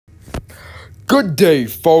Good day,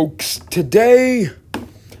 folks. Today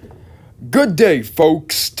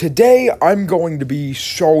I'm going to be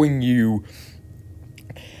showing you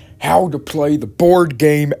how to play the board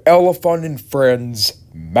game Elefun and Friends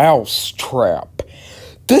Mousetrap.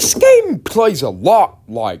 This game plays a lot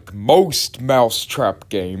like most Mousetrap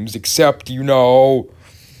games, except, it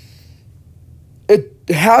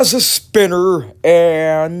has a spinner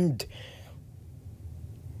and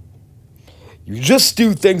you just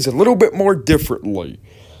do things a little bit more differently.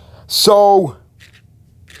 So,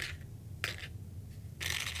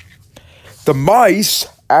 the mice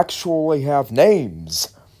actually have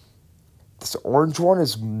names. This orange one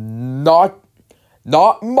is not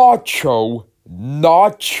macho,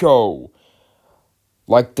 nacho.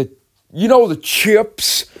 Like the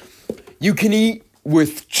chips you can eat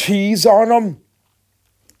with cheese on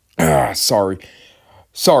them? Sorry.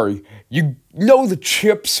 You know the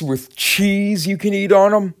chips with cheese you can eat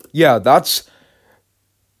on them? Yeah,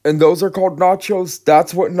 and those are called nachos?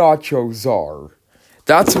 That's what nachos are.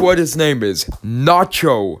 That's what his name is.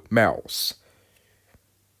 Nacho Mouse.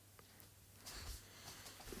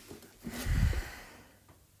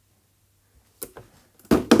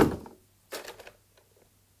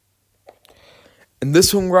 And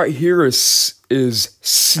this one right here is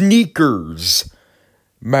Sneakers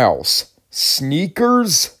Mouse.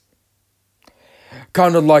 Sneakers?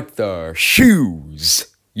 Kind of like the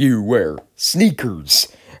shoes you wear. Sneakers.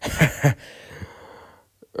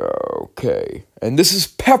 Okay. And this is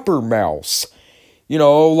Pepper Mouse.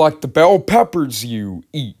 Like the bell peppers you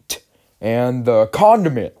eat. And the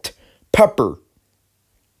condiment. Pepper.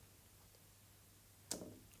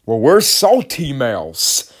 Well, where's Salty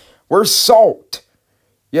Mouse? Where's Salt?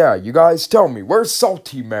 Yeah, you guys tell me. Where's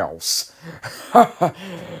Salty Mouse?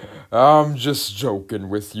 I'm just joking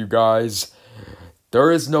with you guys. There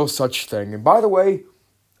is no such thing. And by the way,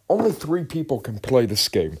 only 3 people can play this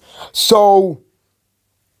game. So,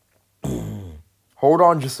 hold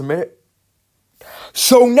on just a minute.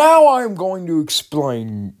 So now I'm going to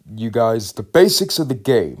explain you guys the basics of the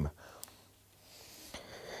game.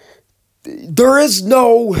 There is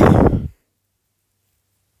no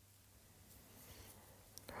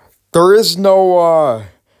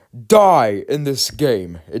die in this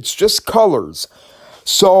game. It's just colors.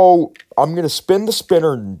 So, I'm going to spin the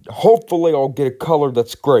spinner and hopefully I'll get a color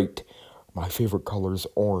that's great. My favorite color is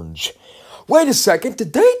orange. Wait a second,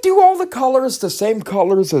 did they do all the colors the same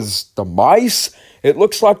colors as the mice? It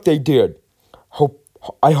looks like they did.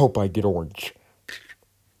 I hope I get orange.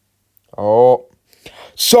 Oh.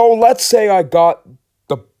 So, let's say I got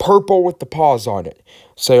the purple with the paws on it.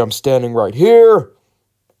 Say I'm standing right here.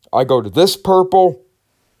 I go to this purple.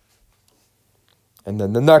 And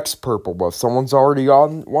then the next purple. Well, if someone's already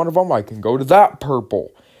on one of them, I can go to that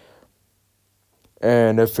purple.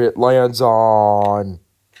 And if it lands on,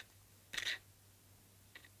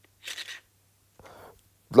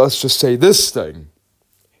 let's just say this thing,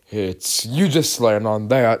 you just land on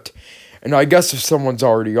that. And I guess if someone's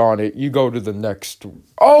already on it, you go to the next.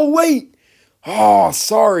 Oh, wait. Oh,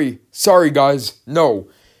 sorry. Sorry, guys. No.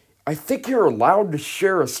 I think you're allowed to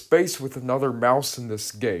share a space with another mouse in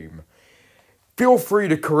this game. Feel free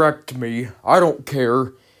to correct me. I don't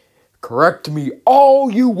care. Correct me all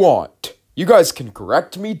you want. You guys can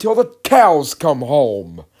correct me till the cows come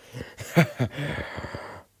home.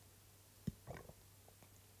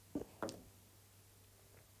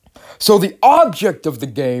 So the object of the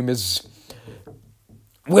game is...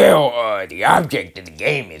 Well, the object of the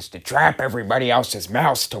game is to trap everybody else's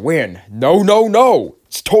mouse to win. No.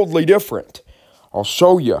 It's totally different. I'll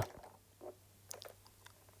show you.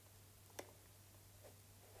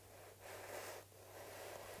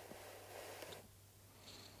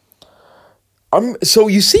 So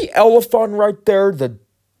you see Elefun right there, the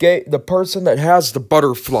person that has the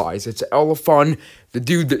butterflies. It's Elefun, the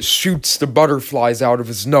dude that shoots the butterflies out of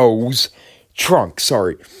his trunk,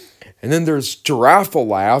 sorry. And then there's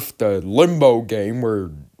Giraffe-a-Laugh, the limbo game,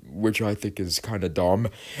 which I think is kind of dumb.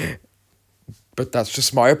 But that's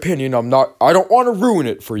just my opinion. I don't want to ruin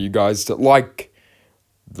it for you guys that like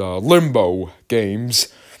the limbo games.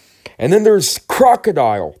 And then there's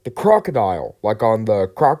Crocodile, the crocodile, like on the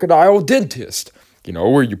Crocodile Dentist,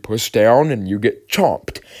 where you push down and you get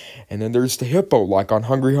chomped. And then there's the Hippo, like on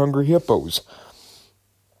Hungry Hungry Hippos.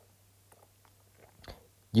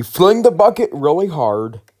 You fling the bucket really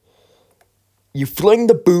hard, you fling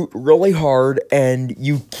the boot really hard, and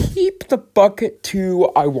you keep the bucket to,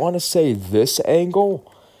 I want to say, this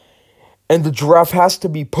angle. And the giraffe has to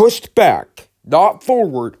be pushed back, not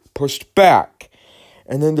forward, pushed back.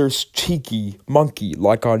 And then there's Cheeky Monkey,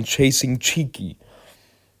 like on Chasing Cheeky.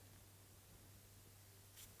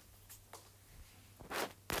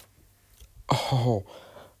 Oh,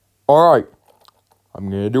 alright. I'm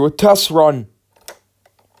gonna do a test run.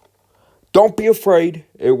 Don't be afraid.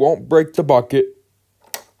 It won't break the bucket.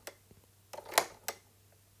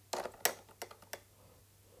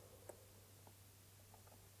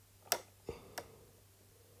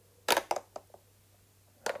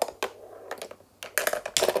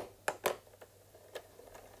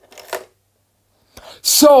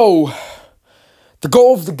 So, the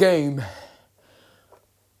goal of the game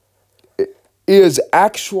is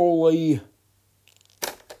actually,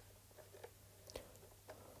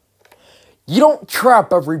 you don't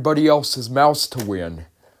trap everybody else's mouse to win.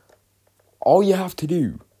 All you have to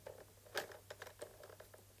do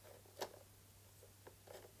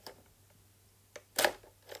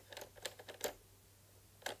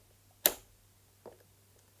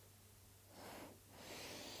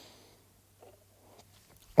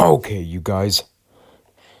okay, you guys.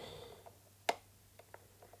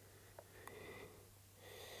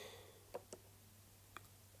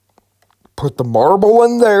 Put the marble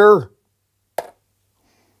in there.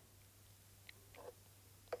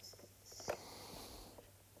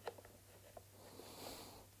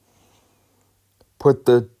 Put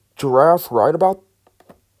the giraffe right about...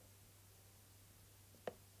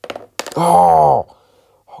 Oh,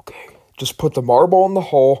 okay. Just put the marble in the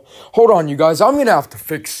hole. Hold on, you guys. I'm going to have to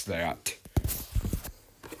fix that.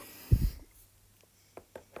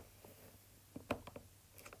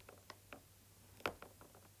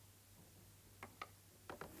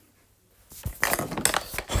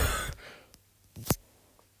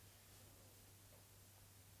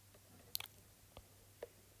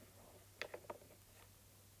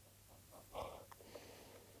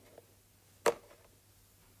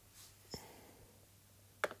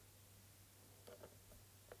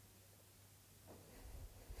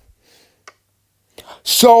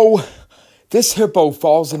 So, this hippo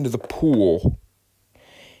falls into the pool,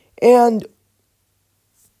 and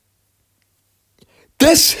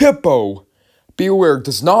this hippo, be aware,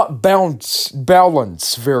 does not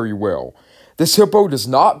balance very well. This hippo does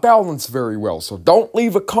not balance very well, so don't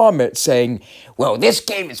leave a comment saying, well, this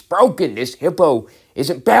game is broken, this hippo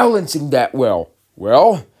isn't balancing that well.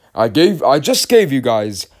 Well, I just gave you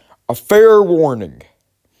guys a fair warning.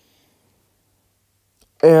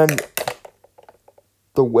 And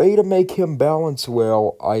the way to make him balance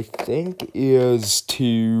well, I think, is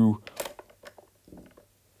to...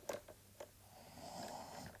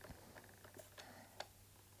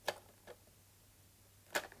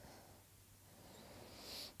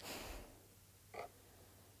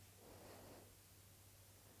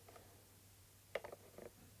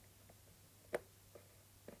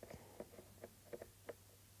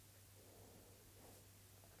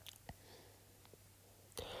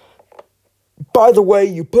 By the way,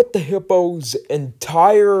 you put the hippo's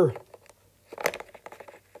entire...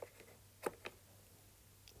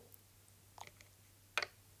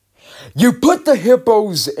 You put the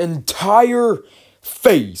hippo's entire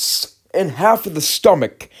face and half of the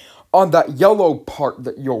stomach on that yellow part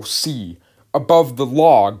that you'll see above the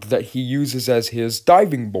log that he uses as his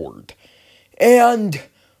diving board. And,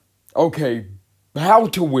 okay, how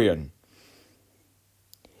to win.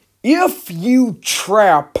 If you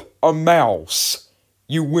trap a mouse,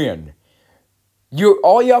 you win.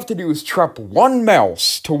 All you have to do is trap one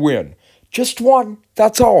mouse to win. Just one,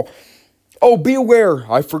 that's all. Oh, be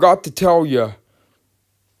aware, I forgot to tell you.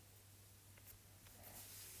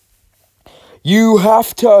 You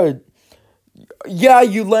have to... Yeah,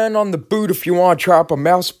 you land on the boot if you want to trap a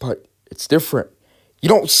mouse, but it's different. You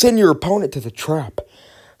don't send your opponent to the trap.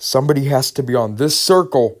 Somebody has to be on this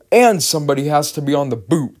circle, and somebody has to be on the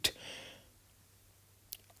boot.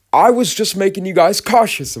 I was just making you guys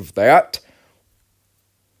cautious of that.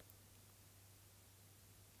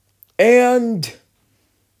 And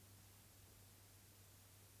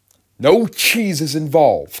no cheese is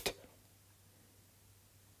involved.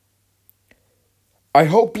 I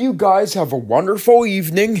hope you guys have a wonderful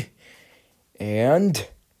evening, and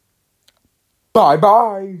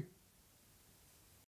bye-bye.